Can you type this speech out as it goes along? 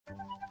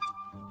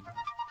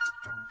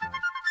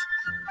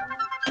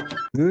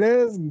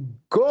Let's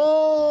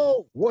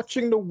go!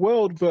 Watching the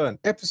world burn,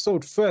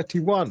 episode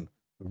 31.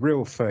 The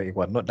real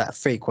 31, not that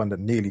fake one that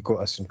nearly got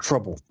us in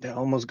trouble. That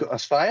almost got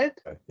us fired?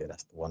 Yeah,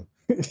 that's the one.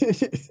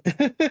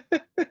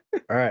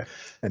 All right.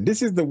 And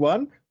this is the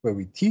one where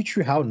we teach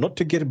you how not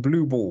to get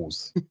blue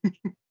balls.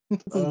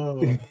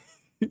 Oh.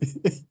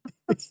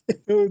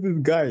 There was this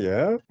guy,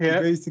 yeah? Yeah.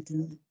 He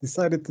basically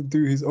decided to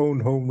do his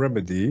own home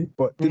remedy,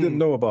 but didn't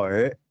know about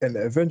it, and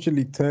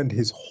eventually turned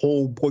his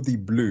whole body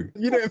blue.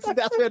 You know,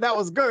 that's where that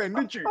was going,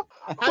 didn't you?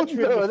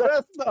 No,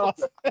 that's not.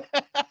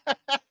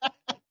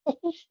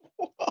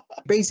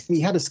 Basically,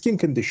 he had a skin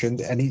condition,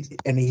 and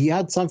he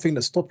had something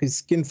that stopped his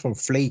skin from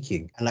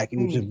flaking, and like it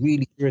was just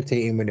really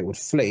irritating when it would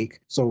flake.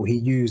 So he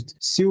used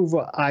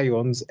silver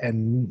ions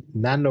and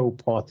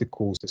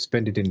nanoparticles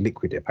suspended in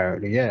liquid.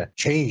 Apparently, yeah,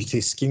 changed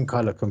his skin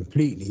color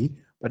completely.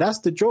 But that's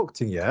the joke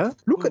thing, yeah.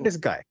 Look at this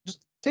guy.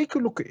 Just take a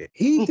look at it.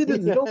 He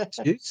didn't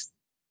notice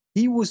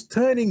he was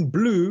turning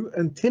blue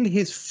until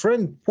his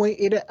friend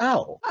pointed it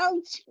out.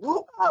 Ouch.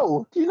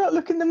 Wow. Do you not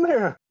look in the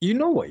mirror? You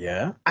know what,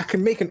 yeah? I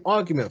can make an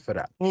argument for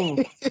that.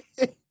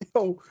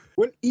 So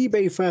when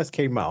eBay first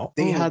came out,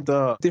 they had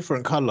a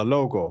different color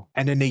logo,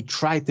 and then they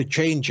tried to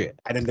change it.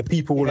 And then the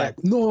people were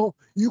like, no,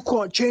 you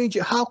can't change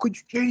it. How could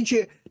you change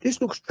it?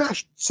 This looks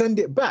trash. Send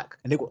it back.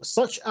 And they got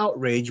such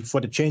outrage for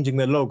the changing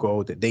the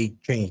logo that they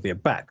changed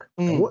it back.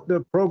 And what the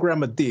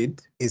programmer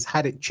did is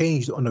had it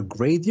changed on a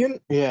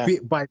gradient,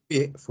 bit by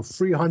bit, for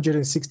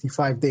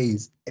 365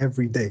 days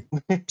every day.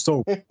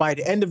 So by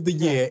the end of the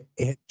year,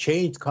 it had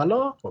changed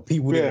color, but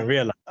people didn't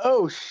realize.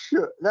 Oh,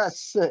 shit. That's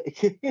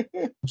sick.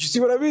 You see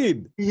what I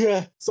mean?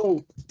 Yeah.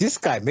 So this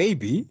guy,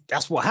 maybe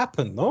that's what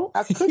happened, no?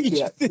 I could He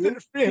just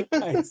didn't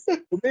realize.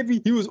 Or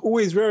maybe he was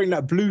always wearing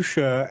that blue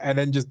shirt and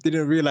then just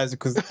didn't realize it,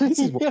 because this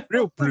is what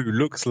real blue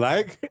looks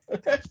like. Oh,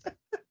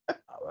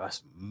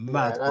 that's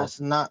mad. Yeah, that's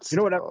nuts. You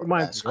know what that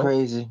reminds me of?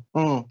 Crazy.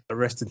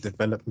 Arrested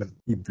Development.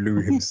 He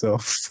blew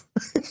himself.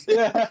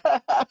 Yeah.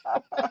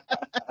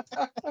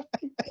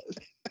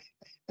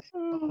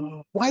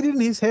 Why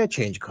didn't his hair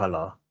change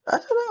color? I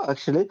don't know,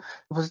 actually.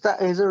 Was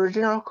that his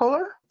original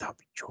color? That'd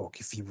be joke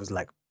if he was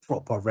like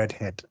proper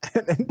redhead.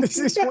 And then this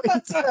is what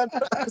he turned out,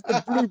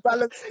 the blue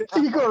balance.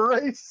 He got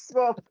race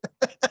swapped.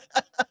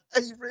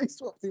 He race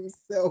swapped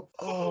himself.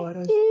 Oh,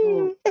 that's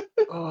joke.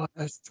 Oh,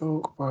 that's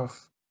joke, bruv.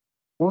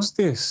 What's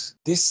this?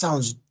 This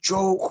sounds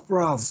joke,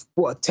 bruv.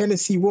 What, a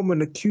Tennessee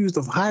woman accused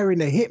of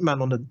hiring a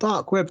hitman on the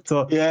dark web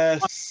to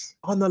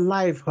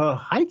unalive her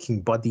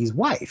hiking buddy's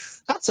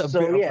wife. That's a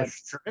bit of a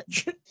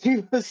stretch.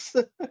 She was,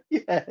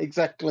 yeah,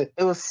 exactly.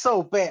 It was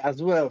so bad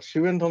as well. She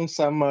went on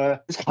some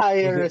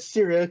hire a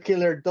serial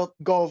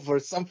killer.gov or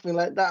something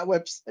like that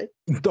website.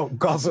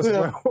 .gov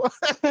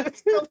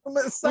as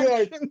well.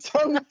 Yeah,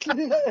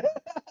 totally.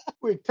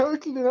 We're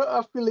totally not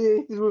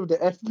affiliated with the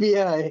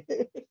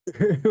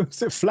FBI.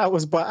 Was it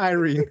Flowers by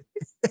Irene?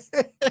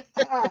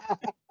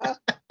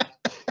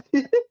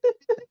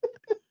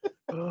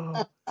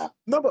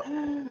 No, but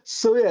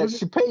so yeah,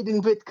 she paid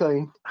in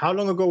Bitcoin. How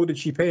long ago did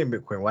she pay in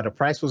Bitcoin? While the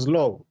price was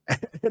low.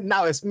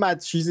 Now it's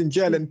mad. She's in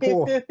jail and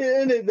poor.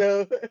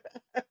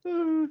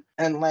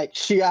 And like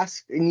she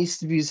asked, it needs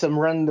to be some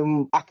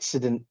random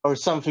accident or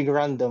something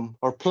random,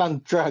 or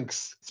plant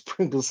drugs,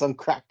 sprinkle some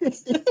crack.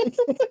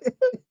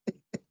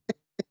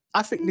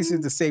 I think this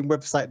is the same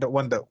website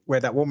where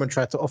that woman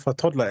tried to offer a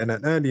toddler in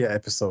an earlier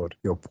episode.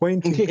 You're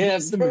pointing. Yeah,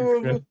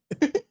 solution.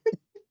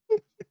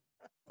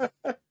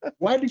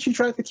 Why did she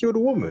try to kill the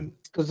woman?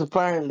 Because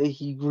apparently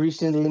he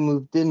recently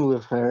moved in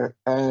with her,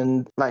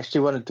 and like she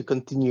wanted to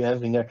continue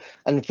having her,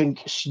 and I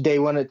think they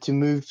wanted to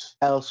move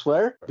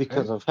elsewhere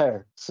because of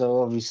her.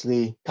 So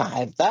obviously can't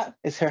have that.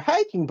 It's her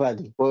hiking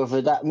buddy,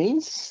 whatever that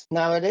means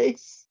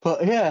nowadays.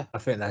 But yeah, I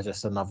think that's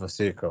just another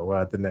secret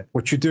word, isn't it?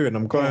 What you doing?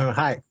 I'm going on a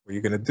hike. What are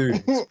you gonna do?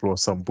 Explore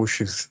some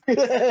bushes. You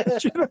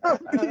know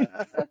what I mean?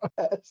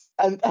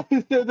 And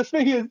the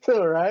thing is,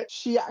 though, right?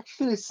 She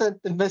actually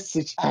sent the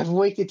message. I've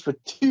waited for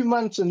 2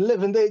 months and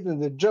 11 days,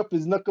 and the job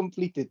is not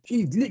completed.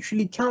 She's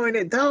literally counting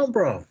it down,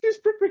 bro. She's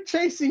probably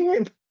chasing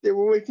him. They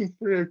were waiting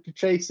for her to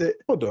chase it.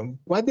 Hold on.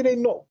 Why did they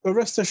not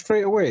arrest her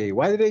straight away?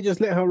 Why did they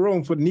just let her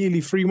roam for nearly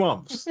 3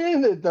 months?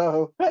 In it,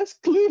 though. That's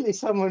clearly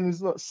someone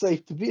who's not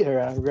safe to be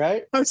around,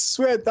 right? I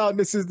swear down,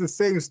 this is the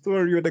same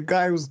story where the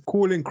guy was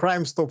calling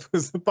Crime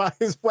Stoppers about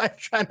his wife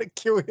trying to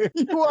kill him.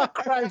 You are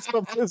Crime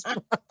Stoppers.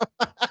 And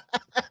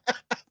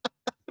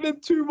then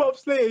 2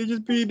 months later, he's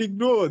just being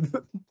ignored.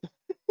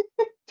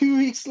 2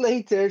 weeks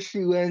later,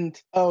 she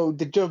went, oh,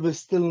 the job is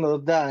still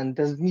not done.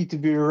 Does it need to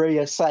be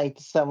reassigned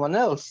to someone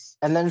else?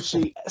 And then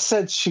she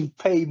said she'd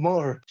pay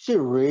more. She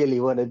really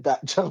wanted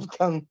that job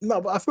done.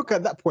 No, but I think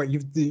at that point,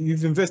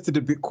 you've invested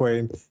in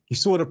Bitcoin. You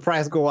saw the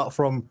price go up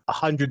from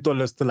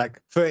 $100 to like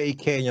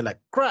 30K, and you're like,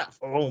 crap,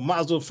 oh,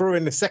 might as well throw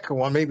in the second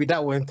one. Maybe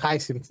that will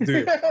entice him to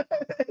do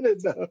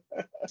it.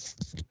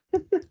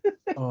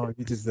 Oh,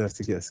 you deserve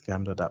to get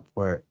scammed at that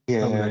point.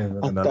 Yeah,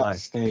 at that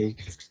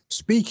stage.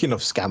 Speaking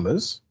of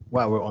scammers,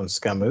 while we're on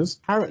scammers,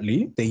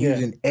 apparently they're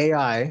using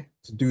AI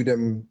to do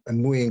them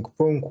annoying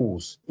phone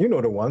calls. You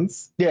know the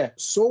ones. Yeah.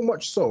 So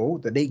much so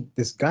that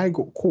this guy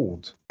got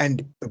called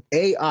and the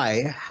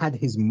AI had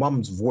his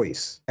mum's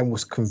voice and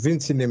was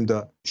convincing him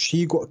that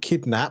she got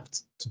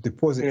kidnapped to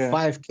deposit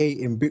 5K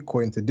in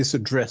Bitcoin to this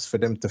address for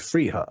them to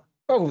free her.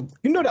 Oh,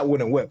 you know that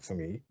wouldn't work for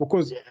me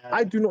because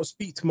I do not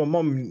speak to my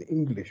mum in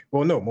English.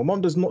 Well, no, my mum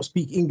does not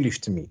speak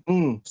English to me.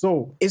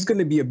 So it's going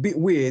to be a bit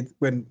weird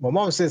when my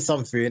mum says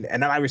something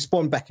and then I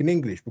respond back in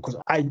English because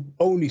I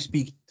only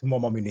speak to my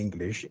mum in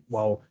English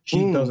while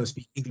she doesn't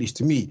speak English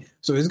to me.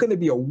 So it's going to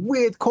be a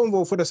weird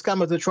convo for the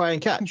scammer to try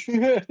and catch.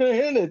 Needs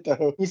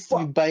to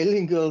be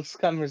bilingual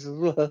scammers as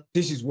well.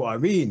 This is what I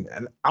mean.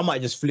 And I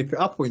might just flip it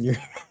up on you.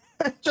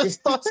 Just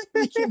start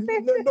speaking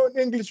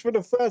non-English for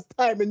the first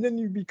time and then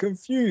you'd be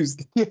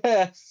confused.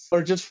 Yes.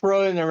 Or just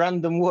throw in a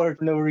random word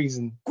for no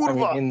reason. What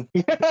was it?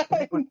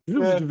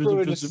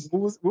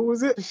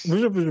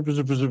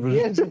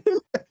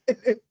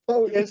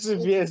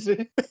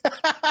 Wierzy.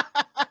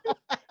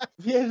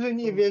 Wierzy,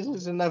 nie wierzy,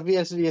 że na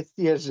wieży jest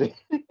Jerzy.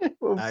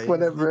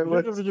 Whatever it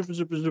was.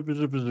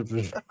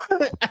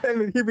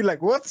 And he'd be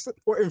like, what?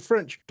 What in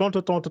French?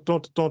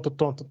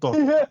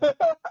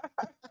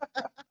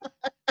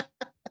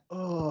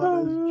 Oh,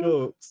 those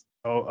jokes.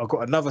 Oh, I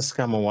got another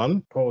scammer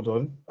one. Hold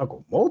on. I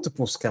got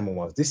multiple scammer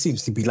ones. This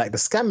seems to be like the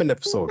scamming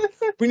episode.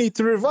 We need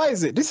to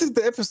revise it. This is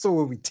the episode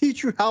where we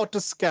teach you how to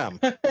scam.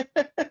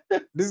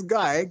 This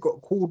guy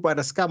got called by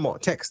the scammer,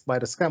 text by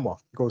the scammer.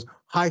 He goes,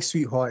 "Hi,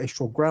 sweetheart, it's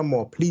your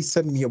grandma. Please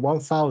send me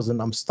 1,000.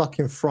 I'm stuck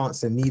in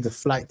France and need a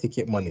flight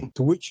ticket money."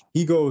 To which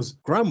he goes,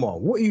 "Grandma,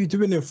 what are you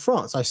doing in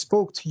France? I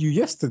spoke to you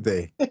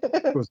yesterday." He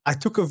goes, "I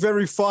took a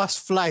very fast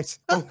flight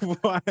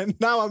over and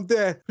now I'm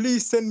there.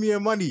 Please send me your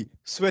money.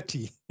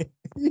 Sweaty."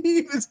 He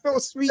even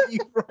spelled sweetie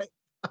right.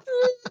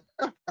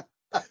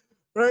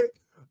 Right?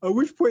 At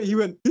which point he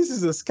went, "This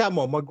is a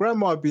scammer. My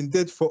grandma had been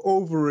dead for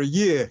over a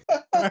year."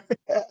 Right?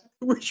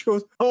 Which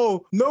goes,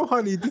 "Oh, no,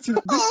 honey, this is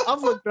this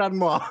other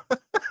grandma."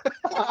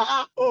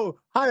 "Oh,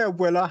 hi,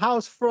 abuela.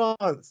 How's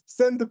France?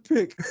 Send the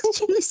pic."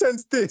 She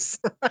sends this.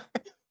 At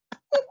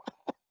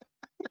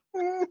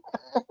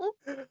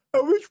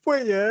which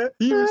point,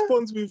 he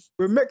responds with,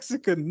 "We're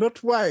Mexican,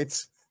 not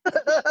white."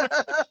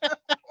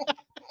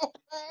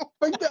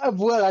 Like that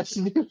abuela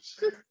should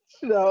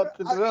have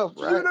to it up,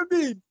 right? You know what I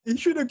mean? He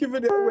should have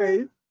given it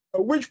away.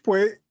 At which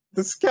point,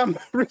 the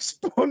scammer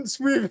responds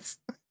with,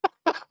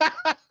 I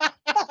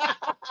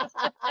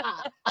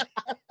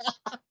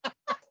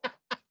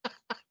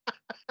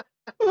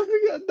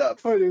got that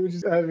funny, we're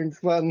just having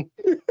fun.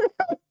 At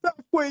that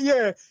point,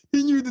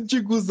 he knew the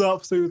jig was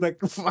up, so he was like,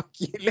 "Fuck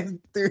you, let's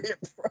do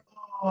it, bro."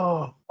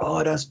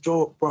 Oh, that's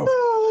joke, bro.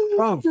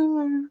 Bro,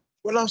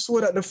 when I saw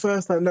that the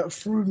first time, that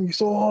threw me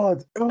so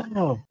hard.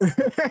 Oh.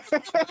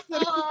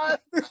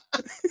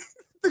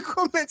 The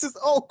comments is,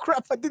 "Oh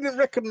crap, I didn't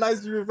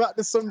recognize you without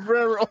the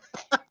sombrero."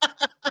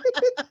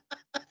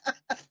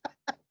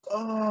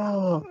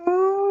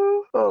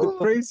 The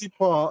crazy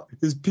part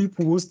is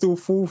people will still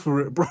fall for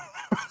it, bro.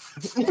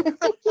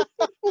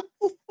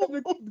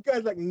 The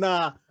guy's like,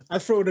 "Nah, I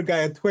throw the guy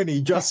a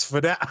 20 just for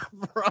that,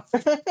 bro."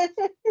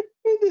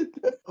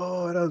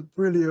 Oh, that's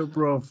brilliant,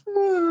 bro.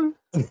 All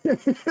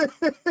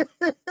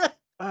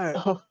right.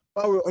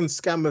 While we're on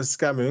scammers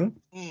scamming,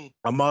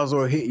 I might as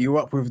well hit you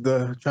up with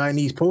the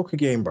Chinese poker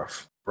game,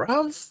 bruv.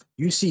 Bruv,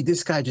 you see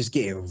this guy just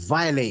getting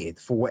violated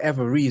for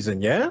whatever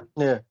reason, yeah?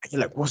 Yeah. And you're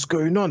like, what's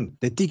going on?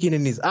 They're digging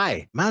in his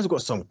eye. Man's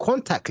got some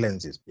contact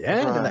lenses, yeah?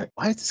 Right. They're like,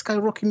 why is this guy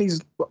rocking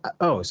these?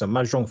 Oh, it's a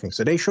mahjong thing.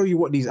 So they show you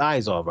what these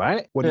eyes are,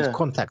 right? What these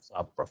contacts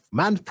are, bruv.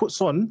 Man puts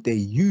on their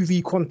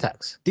UV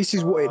contacts. This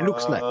is what it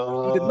looks like.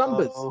 See the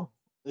numbers.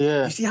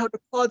 Yeah. You see how the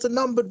cards are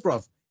numbered,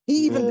 bruv?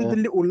 He even did the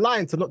little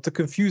line to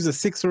confuse a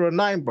 6 or a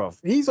 9, bruv.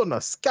 He's on a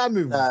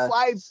scamming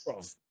vibe,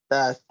 bruv.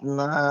 That's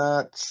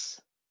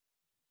nuts.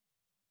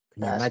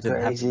 Can you imagine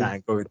having that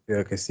and going to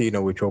a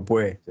casino with your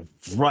boy,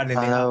 just running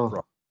it up,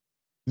 bro?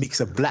 Mix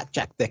a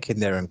blackjack deck in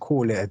there and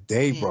call it a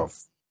day, bro.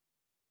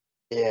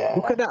 Yeah.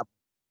 Look at that. Look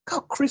how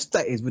crisp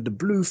that is with the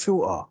blue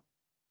filter.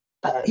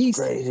 That's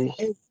crazy.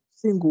 Every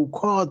single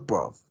card,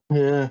 bro.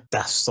 Yeah.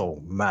 That's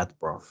so mad,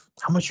 bro.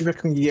 How much you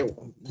reckon you get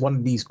one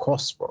of these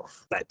costs, bro?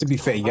 Like, to be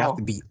fair, you have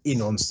to be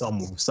in on some,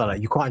 so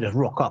like, you can't just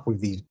rock up with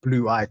these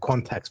blue eye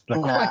contacts.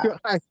 Like, why are your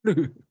eyes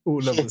blue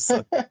all of a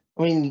sudden? I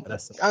mean,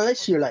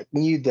 unless you're like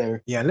new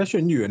there. Yeah, unless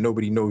you're new and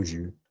nobody knows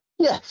you.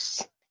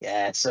 Yes.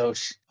 Yeah, so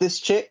this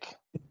chick,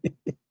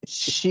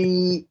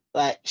 she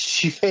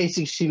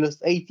basically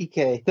lost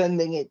 80K,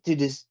 sending it to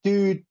this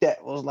dude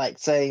that was like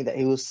saying that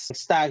he was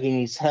stagging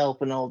his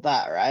help and all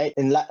that, right?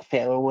 In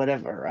Latvia or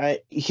whatever,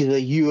 right? He's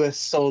a US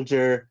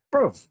soldier.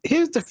 Bro,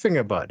 here's the thing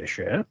about this,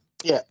 yeah?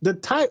 Yeah. The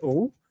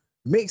title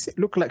makes it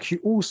look like she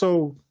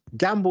also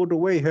gambled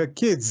away her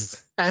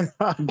kids. And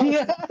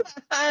yeah,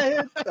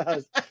 it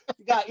does.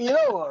 You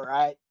know what,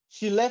 right?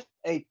 She left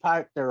a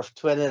partner of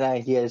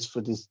 29 years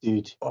for this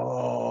dude.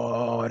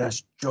 Oh, oh,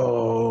 that's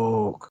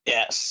joke.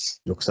 Yes.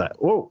 Looks like,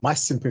 oh, my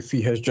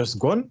sympathy has just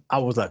gone. I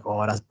was like,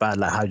 oh, that's bad.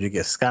 Like, how'd you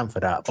get scammed for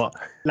that? But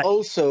like,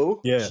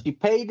 also, yeah, she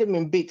paid him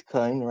in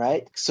Bitcoin,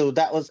 right? So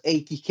that was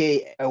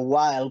 80K a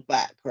while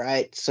back,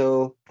 right?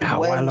 So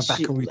how while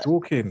back are we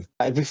talking?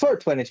 Before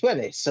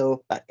 2020,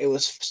 so it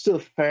was still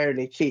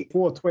fairly cheap.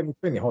 Before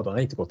 2020, hold on,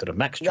 I need to go to the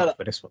max chart No.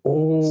 for this one.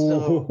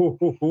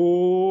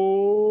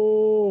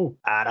 Oh,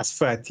 that's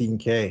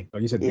 13K. Oh,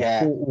 you said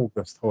before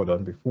August. Hold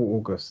on, before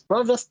August.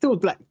 Well, that's still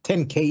like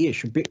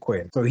 10K-ish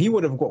Bitcoin. So he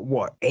would have got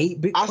what,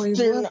 8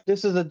 Bitcoin?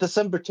 This is a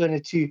December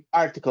 22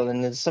 article,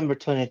 and in December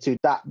 22,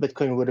 that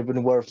Bitcoin would have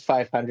been worth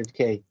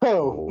 500K.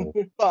 Oh.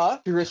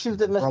 But he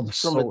received a message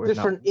from a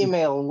different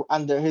email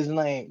under his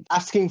name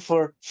asking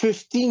for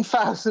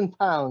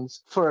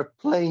 £15,000 for a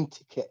plane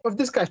ticket. If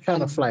this guy's trying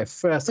to fly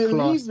first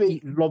class,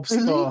 eat lobster.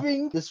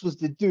 Believing this was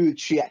the dude,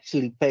 she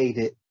actually paid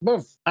it.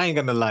 But I ain't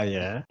gonna lie,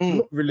 yeah. I'm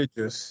not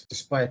religious,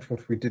 despite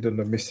what we did on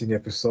the missing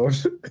episode.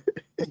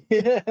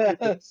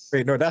 Yes.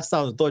 Wait, no, that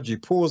sounds dodgy.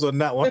 Pause on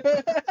that one.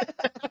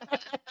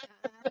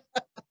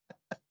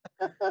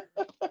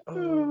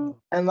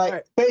 And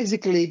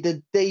basically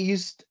they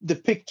used the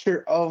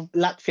picture of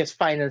Latvia's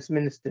finance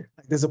minister.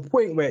 There's a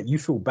point where you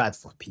feel bad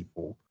for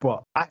people,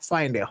 but I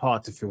find it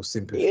hard to feel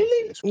sympathy.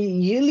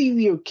 You leave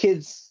your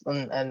kids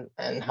and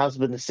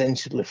husband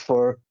essentially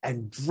for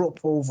and drop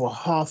over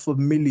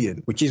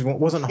 500,000, which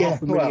wasn't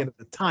 500,000 at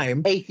the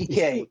time.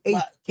 80K.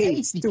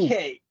 80K still.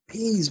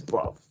 Peas,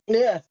 bro.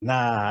 Yeah.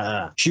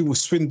 Nah, she was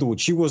swindled.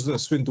 She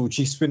wasn't swindled.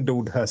 She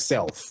swindled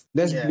herself.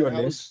 Let's be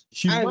honest.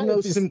 She might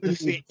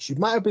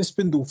have been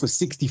swindled for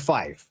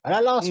 65. And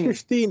that last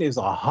 15 is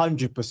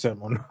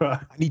 100% on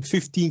her. I need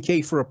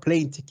 15K for a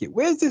plane ticket.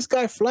 Where's this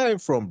guy flying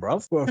from,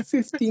 bruv? For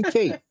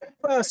 15K.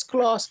 First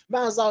class.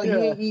 Man's out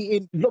here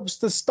eating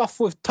lobster stuffed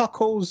with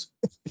tacos.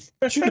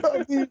 Do you know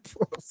what I mean,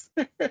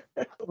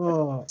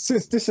 bruv?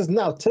 Since this has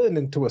now turned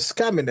into a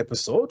scamming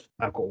episode,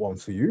 I got one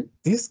for you.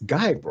 This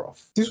guy, bruv.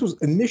 This was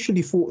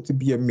initially thought to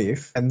be a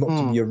myth and not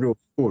to be a real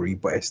story,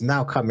 but it's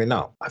now coming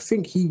out. I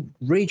think he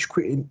rage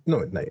quit.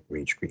 Not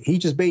rage quit. He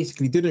just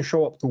basically didn't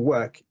show up to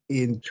work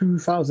in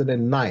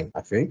 2009,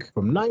 I think,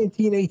 from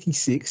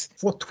 1986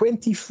 for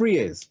 23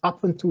 years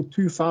up until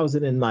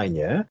 2009.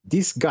 Yeah,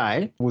 this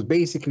guy was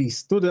basically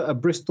stood at a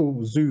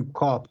Bristol Zoo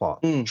car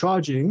park,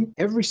 charging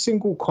every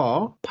single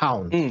car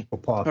 £1 for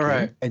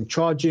parking, and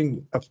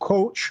charging a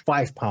coach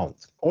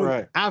 £5.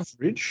 On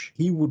average,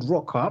 he would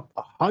rock up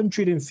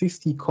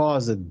 150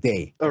 cars a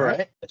day.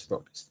 Let's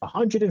rock this.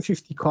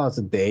 150 cars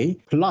a day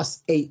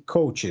plus 8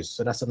 coaches.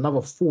 So that's another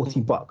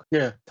 $40.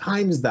 Yeah.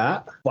 Times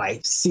that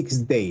by 6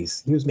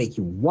 days. He was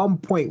making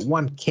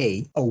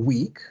 1.1K a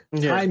week.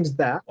 Times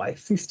that by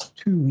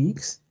 52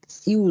 weeks.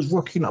 He was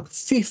rocking up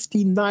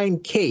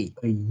 59K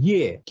a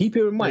year. Keep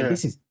in mind,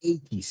 this is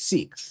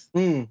 86.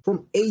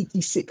 From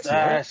 86.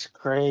 That's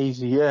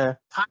crazy, yeah.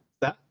 Times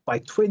that by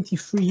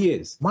 23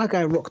 years. My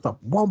guy rocked up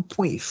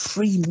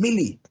 1.3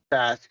 million.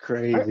 That's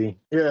crazy.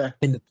 Yeah.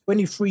 In the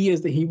 23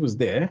 years that he was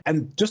there.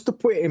 And just to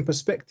put it in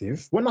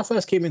perspective, when I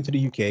first came into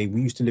the UK,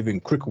 we used to live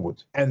in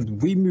Cricklewood.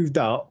 And we moved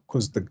out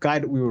because the guy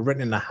that we were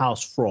renting the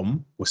house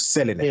from was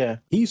selling it. Yeah.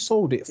 He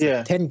sold it for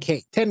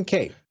 10K.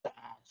 10K.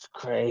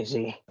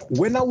 Crazy.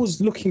 When I was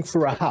looking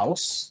for a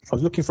house,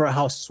 sort of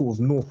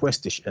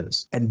northwestish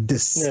ends, and the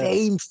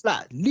same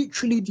flat,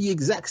 literally the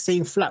exact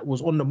same flat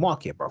was on the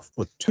market, bro,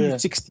 for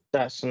 260.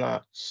 That's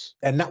nuts.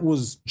 And that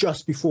was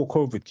just before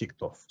COVID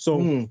kicked off.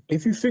 So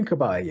if you think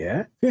about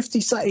it,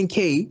 50-something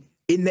K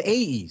in the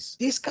 80s,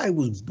 this guy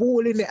was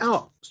balling it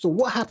out. So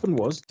what happened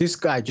was this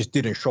guy just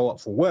didn't show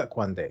up for work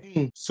one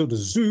day. So the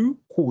zoo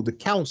called the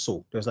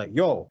council. They was like,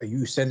 yo, are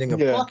you sending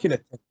a parking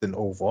attendant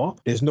over?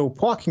 There's no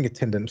parking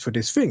attendant for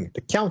this thing.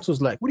 The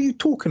council's like, what are you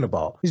talking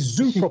about? This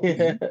zoo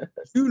property.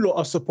 You lot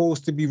are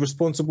supposed to be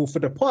responsible for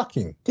the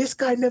parking. This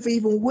guy never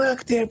even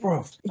worked there,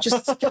 bro. He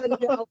just scanned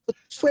it out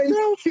for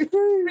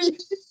 23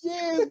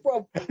 years,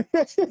 bro.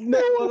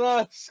 No one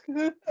asked.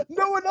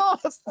 No one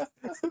asked.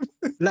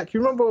 Like,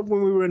 you remember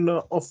when we were in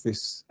the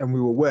office and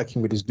we were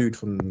working with this dude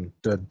from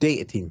the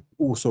data team,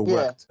 also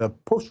worked the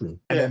post room,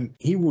 and then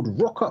he would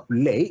rock up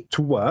late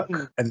to work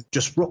and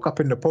just rock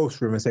up in the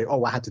post room and say,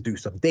 oh, I had to do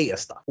some data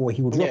stuff, or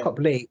he would rock up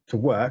late to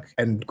work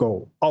and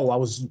go, oh, I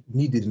was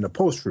needed in the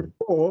post room,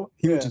 or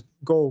he would just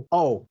go,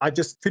 oh, I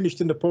just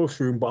finished in the post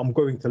room but I'm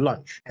going to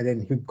lunch, and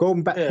then he'd go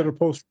back to the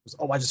post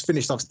room, oh, I just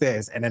finished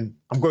upstairs and then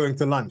I'm going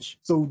to lunch.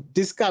 So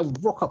this guy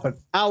would rock up an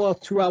hour,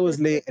 2 hours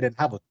late and then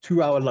have a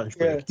 2-hour lunch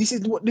break. This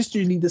is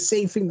literally the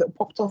same thing that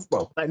popped off,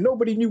 bro. Like,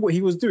 nobody knew what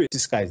he was doing.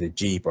 This guy's a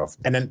G, bro.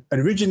 And then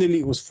originally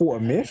it was thought a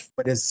myth,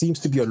 but there seems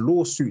to be a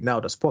lawsuit now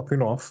that's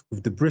popping off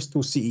with the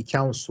Bristol City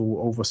Council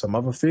over some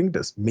other thing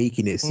that's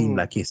making it seem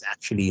like it's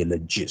actually a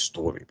legit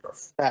story, bro.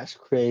 That's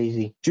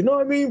crazy. Do you know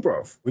what I mean,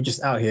 bro? We're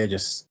just out here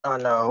just I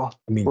know.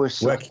 I mean, We're working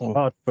slacking.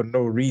 hard for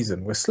no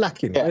reason. We're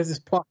slacking. Yeah. Where's this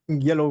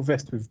parking yellow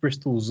vest with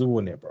Bristol Zoo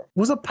on it, bro?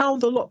 Was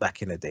 £1 a lot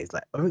back in the days?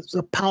 Like, it was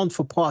 £1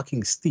 for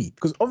parking steep.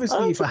 Because I obviously,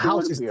 don't if a think it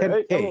house would is be, 10K,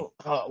 right? I mean,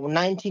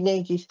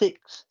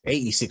 1986.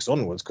 86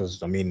 onwards,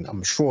 because I mean,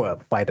 I'm sure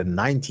by the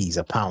 90s,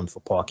 £1 for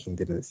parking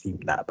didn't seem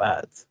that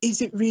bad.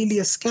 Is it really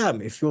a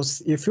scam if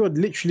you're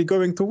literally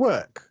going to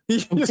work?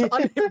 He's just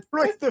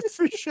unemployed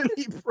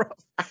officially, bro.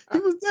 He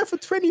was there for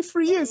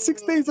 23 years,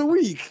 6 days a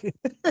week.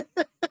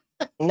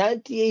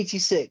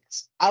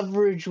 1986,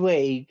 average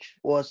wage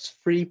was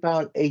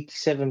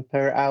 £3.87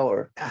 per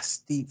hour. That's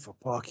steep for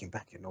parking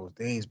back in those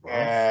days, bro.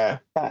 Yeah,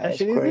 that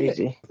is Actually, isn't it?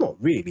 crazy. Not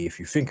really, if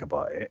you think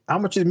about it. How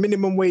much is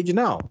minimum wage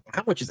now?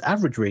 How much is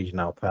average wage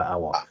now per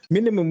hour?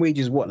 Minimum wage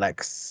is what,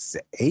 like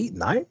 8,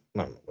 9?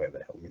 No, whatever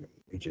the hell minimum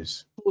wage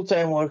is.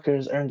 Full-time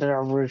workers earned an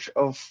average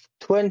of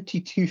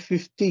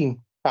 £22.15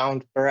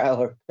 per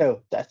hour. No,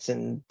 that's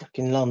in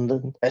fucking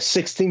London. That's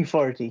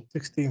 1640.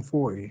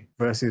 1640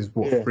 versus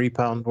what, Yeah.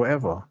 £3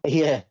 whatever.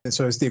 Yeah. And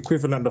so it's the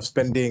equivalent of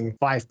spending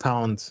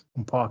 £5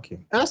 on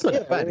parking. And that's not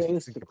that bad if you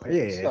think about it.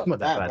 Yeah, it's not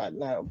that bad.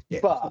 now. Yeah,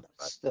 it's But not that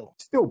bad. still.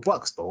 Still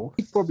bucks though.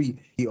 He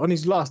on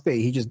his last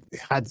day, he just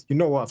had, you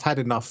know what, I've had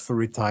enough for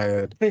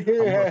retired.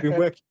 I've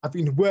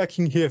been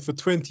working here for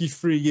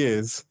 23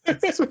 years.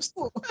 So it's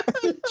not,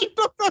 you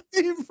know what I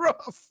mean, bro?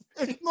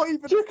 It's not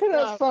even. You could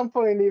at some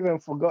point even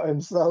forgot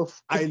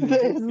himself.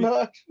 There's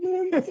not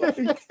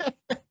actually.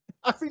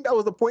 I think that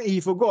was the point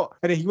he forgot.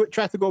 And then he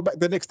tried to go back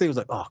the next day. He was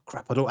like, oh,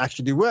 crap, I don't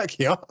actually do work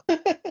here.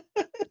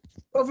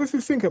 But if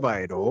you think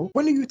about it, though,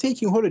 when are you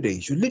taking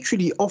holidays? You're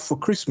literally off for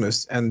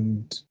Christmas,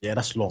 and yeah,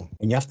 that's long.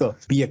 And you have to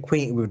be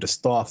acquainted with the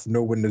staff,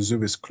 know when the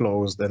zoo is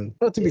closed. And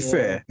well, to be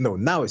fair, no,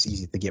 now it's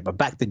easy to get, but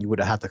back then you would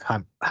have had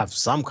to have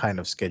some kind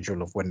of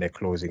schedule of when they're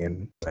closing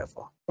and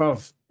whatever.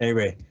 Well,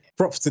 anyway,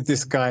 props to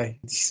this guy.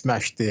 He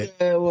smashed it.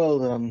 Yeah, well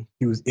done.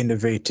 He was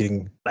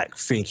innovating, like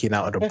thinking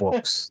out of the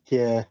box.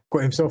 Yeah.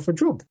 Got himself a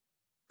job.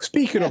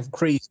 Speaking of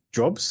crazy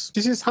jobs,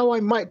 this is how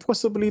I might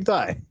possibly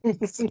die.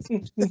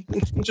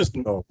 Just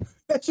no.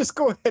 Let's just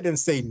go ahead and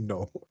say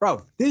no.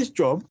 Bro, this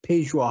job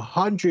pays you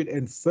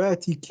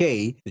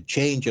 130k to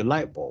change a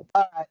light bulb.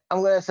 All right,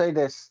 I'm going to say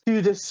this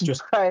to the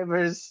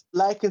subscribers.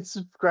 Like and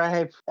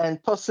subscribe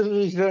and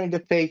possibly join the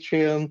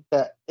Patreon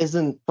that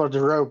isn't for the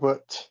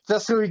robot.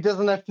 Just so he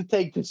doesn't have to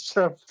take this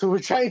job. So we're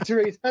trying to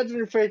raise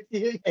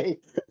 130k.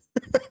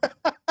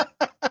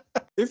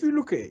 If you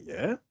look at it,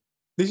 yeah,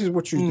 this is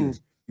what you do.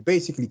 You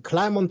basically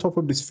climb on top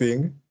of this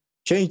thing,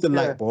 change the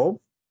light bulb,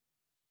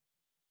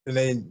 and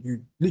then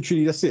you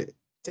literally, that's it.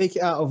 Take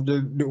it out of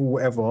the little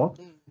whatever,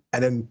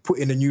 and then put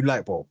in a new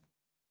light bulb.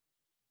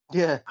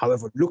 Yeah.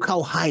 However, look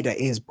how high that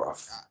is,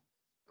 bruv.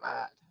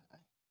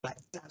 Like,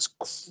 that's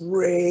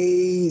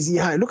crazy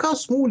high. Look how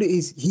small it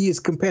is he is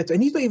compared to,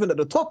 and he's not even at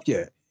the top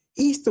yet.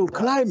 He's still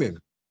climbing.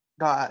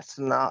 That's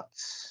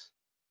nuts.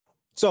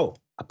 So,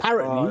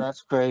 apparently... Oh,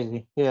 that's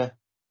crazy. Yeah.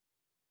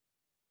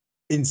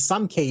 In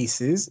some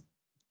cases,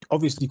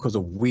 obviously because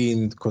of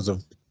wind, because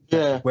of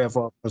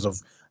weather, because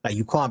of like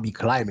you can't be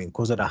climbing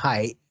because of the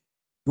height.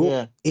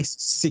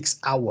 It's a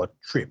 6-hour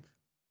trip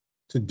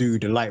to do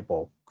the light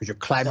bulb because you're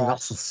climbing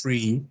up for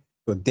free.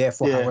 You're there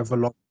for however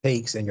long it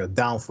takes, and you're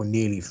down for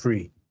nearly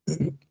free.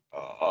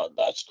 Oh,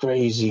 that's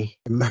crazy.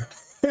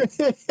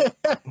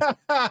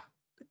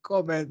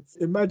 Comments.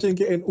 Imagine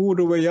getting all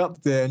the way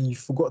up there and you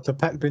forgot to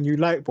pack the new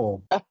light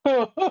bulb.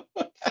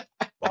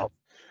 Wow,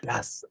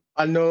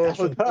 I know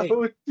that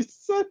would be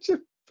such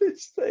a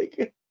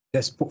mistake.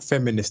 Let's put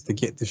feminists to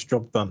get this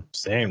job done.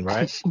 Same,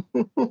 right?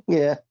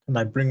 Yeah. And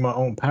I bring my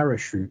own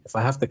parachute. If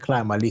I have to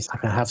climb, at least I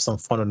can have some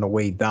fun on the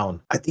way down.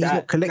 These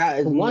not connected that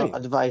is to wires.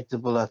 not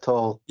advisable at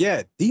all.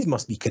 Yeah, these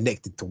must be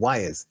connected to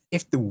wires.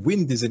 If the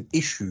wind is an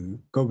issue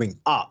going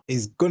up,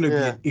 it's going to be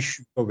an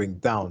issue going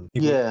down.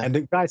 And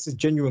the guy says,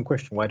 genuine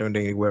question, why don't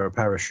they wear a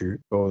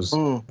parachute? Because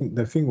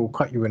the thing will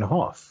cut you in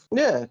half.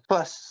 Yeah,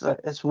 plus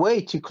it's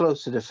way too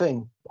close to the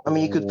thing. I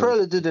mean, you could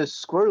probably do the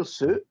squirrel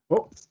suit.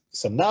 Oh,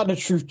 so now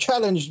that you've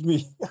challenged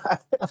me,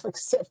 I've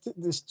accepted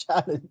this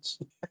challenge.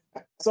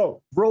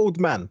 So,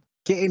 roadman,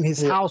 getting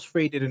his house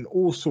raided and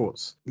all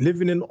sorts,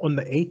 living on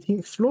the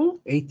 18th floor,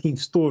 18th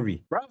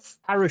story. Bruv,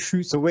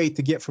 parachutes away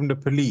to get from the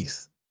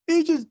police.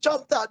 He just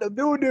jumped out the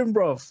building,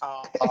 bruv.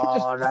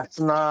 Oh, that's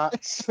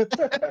nuts.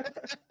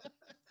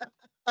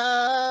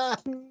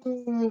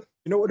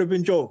 You know what would have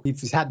been joke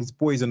if he's had his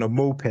boys on a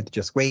moped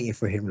just waiting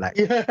for him, like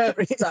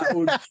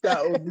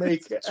that would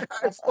make it.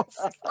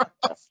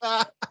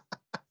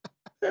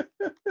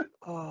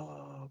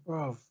 Oh,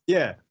 bro.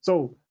 Yeah.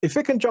 So if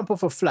it can jump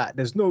off a flat,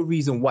 there's no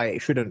reason why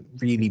it shouldn't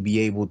really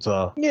be able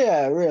to.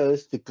 Yeah,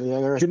 realistically,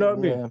 I reckon, Do you know what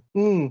I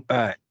mean? All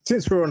right.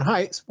 Since we're on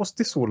heights, what's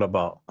this all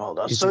about? Oh,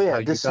 this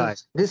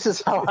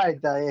is how I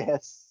die.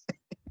 Yes.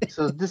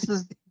 So this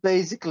is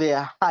basically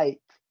a hike.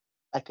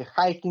 Like a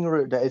hiking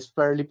route that is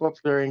fairly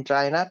popular in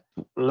China.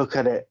 Look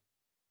at it.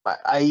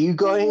 Are you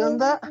going on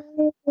that?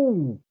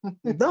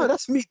 No,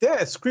 that's me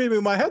there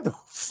screaming my head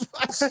off.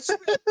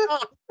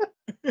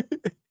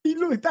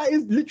 Look, that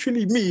is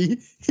literally me.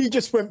 He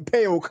just went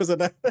pale because of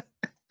that.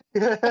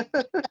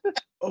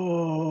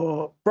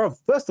 Oh, bro.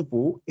 First of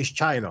all, it's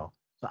China,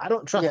 so I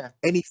don't trust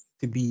anything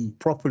to be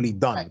properly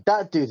done. Like,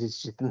 that dude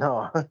is just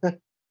no.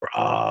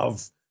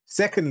 Bruv.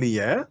 Secondly,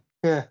 yeah,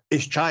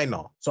 it's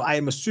China, so I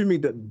am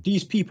assuming that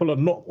these people are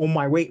not on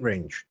my weight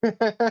range.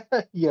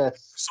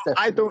 Yes. So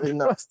I don't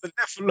trust the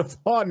level of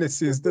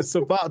harnesses that's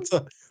about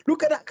to.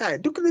 Look at that guy.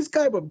 Look at this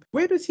guy, but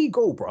where does he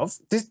go, bruv?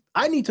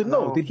 I need to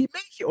know. Did he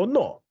make it or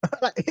not?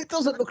 Like, it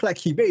doesn't look like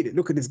he made it.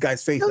 Look at this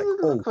guy's face. Like,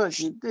 look like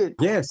he did.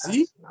 Yeah,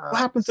 see? What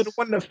happened to the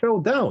one that fell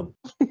down?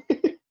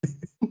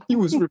 He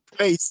was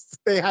replaced.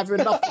 They have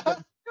enough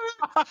of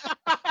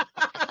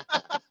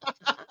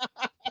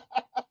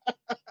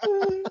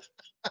them.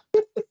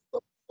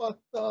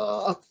 Fucked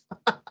up.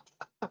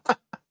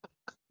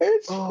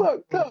 It's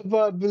fucked up,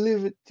 but I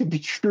believe it to be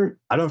true.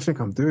 I don't think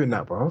I'm doing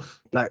that, bro.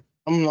 Like,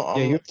 I'm not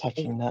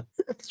touching that.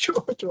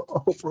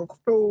 Oh, bro,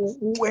 no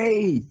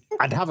way.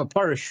 I'd have a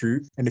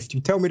parachute, and if you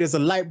tell me there's a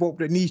light bulb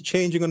that needs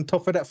changing on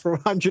top of that for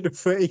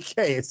 130k,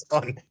 it's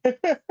on.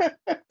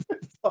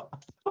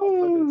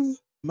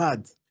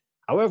 Mad.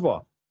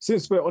 However,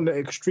 since we're on the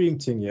extreme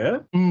thing,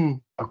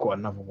 I've got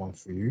another one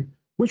for you.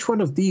 Which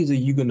one of these are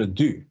you going to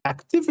do?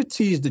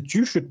 Activities that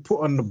you should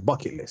put on the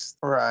bucket list.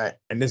 Right.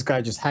 And this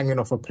guy just hanging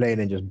off a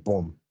plane and just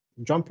boom.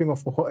 Jumping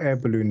off a hot air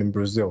balloon in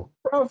Brazil.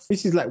 Bro,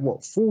 this is like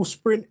what? Full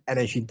sprint and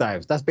then she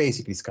dives. That's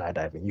basically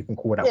skydiving. You can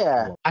call that.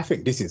 Yeah. I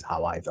think this is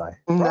how I die.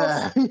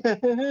 Nah.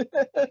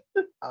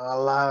 I'll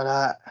allow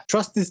that.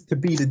 Trust this to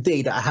be the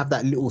day that I have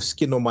that little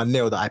skin on my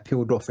nail that I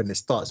peeled off and it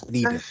starts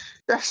bleeding.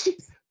 Does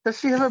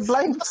she have a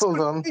blindfold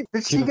on?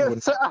 Did she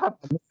get set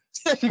up?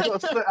 She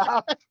got set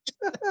up.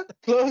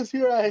 Close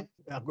your eyes.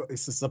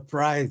 It's a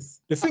surprise.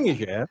 The thing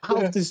is,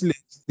 out of this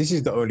list, this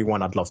is the only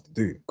one I'd love to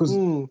do. Because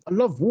I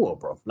love water,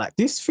 bro. Like,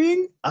 this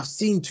thing, I've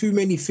seen too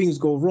many things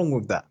go wrong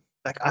with that.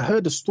 Like, I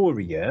heard a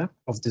story,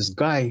 of this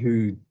guy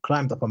who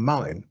climbed up a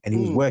mountain and he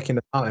was working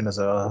the mountain as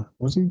what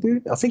was he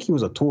doing? I think he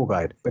was a tour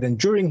guide. But then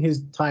during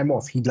his time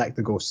off, he'd like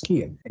to go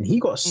skiing. And he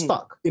got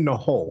stuck in a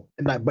hole.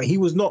 And but he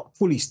was not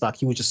fully stuck.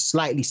 He was just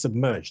slightly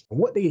submerged. And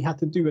what they had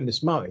to do in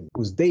this mountain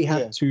was they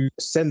had to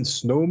send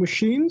snow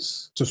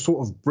machines to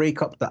sort of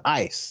break up the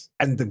ice.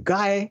 And the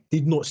guy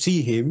did not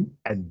see him.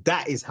 And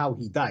that is how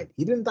he died.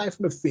 He didn't die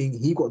from the thing.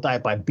 He got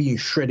died by being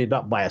shredded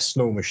up by a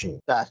snow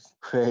machine. That's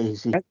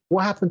crazy. And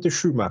what happened to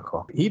Schumacher?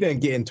 He didn't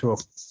get into a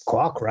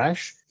car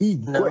crash. He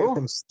got it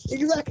from...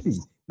 Exactly.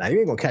 Now, you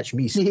ain't gonna catch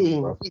me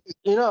skiing, bro.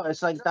 You know,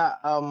 it's like that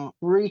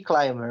free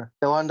climber,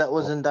 the one that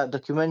was in that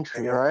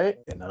documentary, right?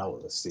 Yeah, no, that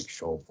was a sick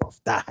show, bro.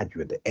 That had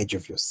you at the edge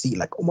of your seat.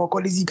 Like, oh my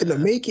God, is he gonna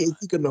make it? Is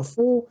he gonna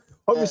fall?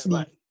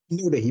 Obviously, you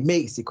knew that he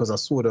makes it because I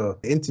saw the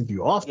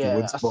interview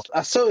afterwards. Yeah,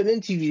 I saw an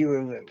interview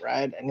with him,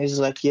 right? And he's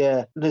like,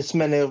 yeah, this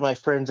many of my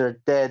friends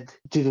are dead.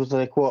 Dude was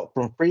like, what,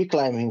 from free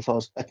climbing? So I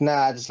was like,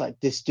 nah, just like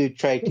this dude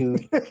tried to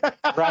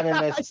run in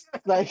a,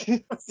 like,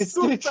 this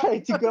dude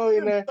tried to go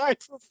in a...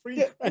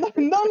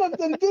 None of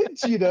them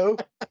did, you know?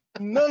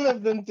 None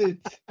of them did.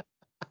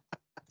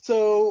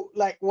 So,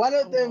 like, one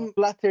of them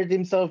flattered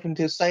himself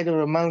into the side of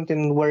a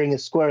mountain wearing a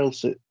squirrel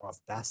suit. Oh,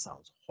 that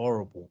sounds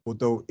horrible.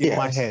 Although, in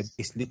my head,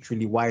 it's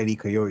literally Wile E.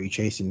 Coyote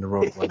chasing the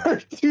road.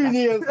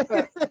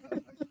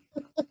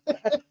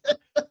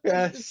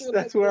 Yes,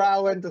 that's where I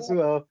went as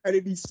well. And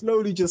then he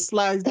slowly just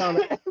slides down.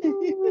 Like,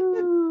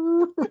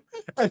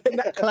 and then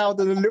that cloud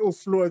on the little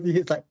floor, he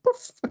hits like,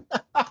 poof.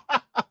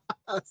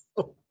 That's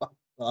so fucked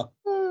up.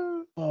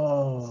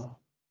 Oh.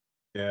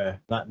 Yeah,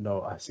 that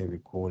note, I say we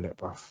call it,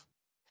 bruv.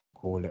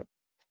 Call it.